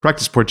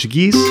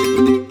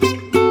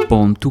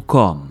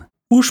practiceportuguese.com.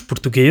 Os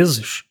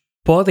portugueses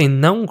podem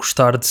não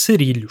gostar de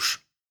sarilhos,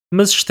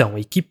 mas estão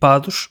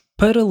equipados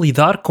para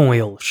lidar com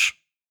eles.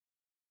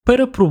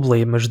 Para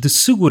problemas de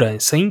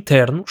segurança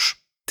internos,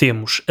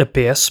 temos a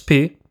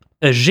PSP,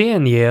 a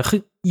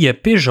GNR e a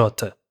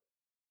PJ.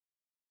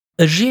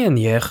 A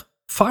GNR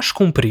faz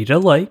cumprir a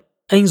lei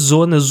em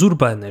zonas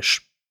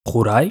urbanas,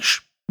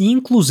 rurais e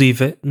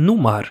inclusive no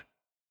mar.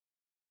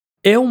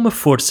 É uma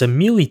força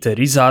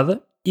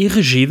militarizada e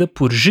regida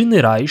por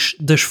generais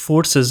das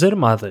Forças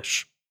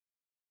Armadas.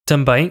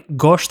 Também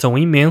gostam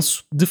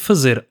imenso de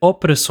fazer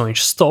operações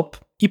stop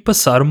e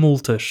passar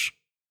multas.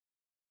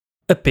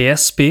 A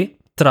PSP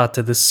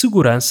trata de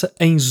segurança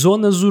em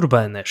zonas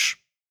urbanas.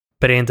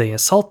 Prendem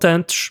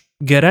assaltantes,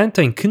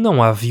 garantem que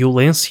não há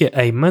violência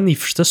em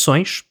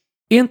manifestações,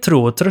 entre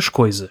outras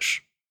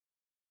coisas.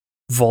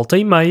 Volta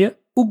e meia,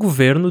 o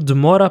governo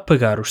demora a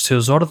pagar os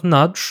seus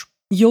ordenados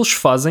e eles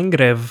fazem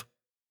greve.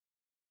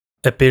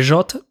 A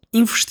PJ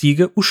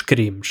investiga os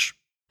crimes.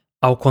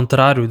 Ao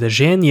contrário da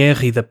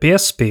GNR e da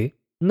PSP,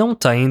 não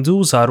têm de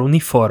usar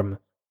uniforme,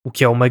 o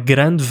que é uma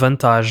grande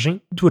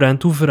vantagem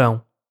durante o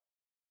verão.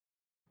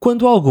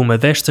 Quando alguma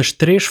destas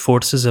três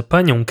forças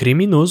apanha um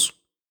criminoso,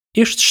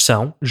 estes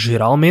são,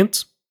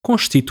 geralmente,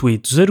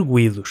 constituídos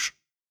arguidos.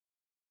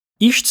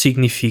 Isto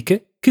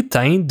significa que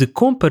têm de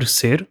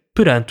comparecer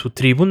perante o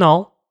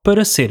tribunal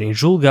para serem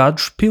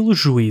julgados pelos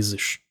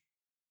juízes.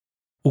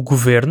 O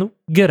governo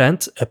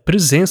garante a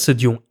presença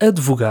de um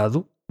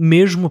advogado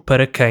mesmo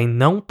para quem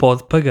não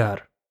pode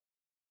pagar.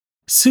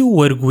 Se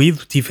o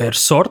arguido tiver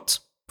sorte,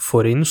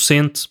 for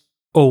inocente,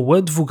 ou o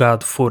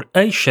advogado for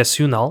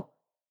excepcional,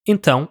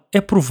 então é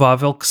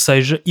provável que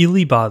seja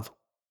ilibado.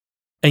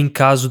 Em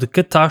caso de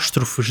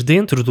catástrofes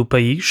dentro do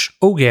país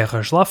ou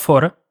guerras lá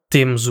fora,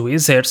 temos o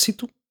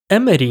Exército, a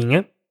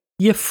Marinha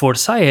e a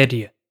Força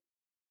Aérea.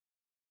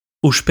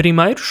 Os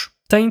primeiros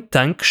têm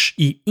tanques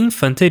e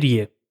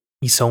infantaria,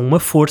 e são uma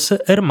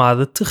força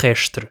armada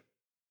terrestre.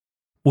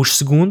 Os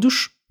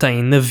segundos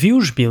têm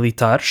navios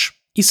militares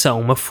e são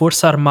uma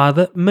força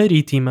armada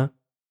marítima.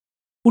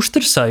 Os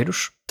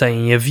terceiros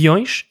têm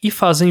aviões e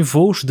fazem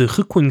voos de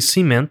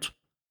reconhecimento,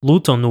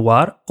 lutam no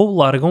ar ou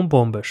largam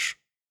bombas.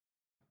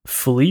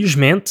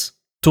 Felizmente,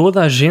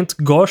 toda a gente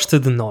gosta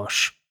de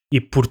nós e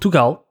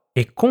Portugal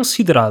é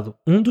considerado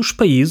um dos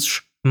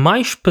países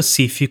mais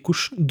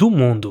pacíficos do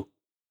mundo.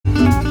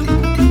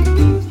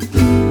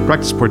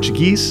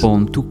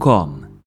 practiceportuguese.com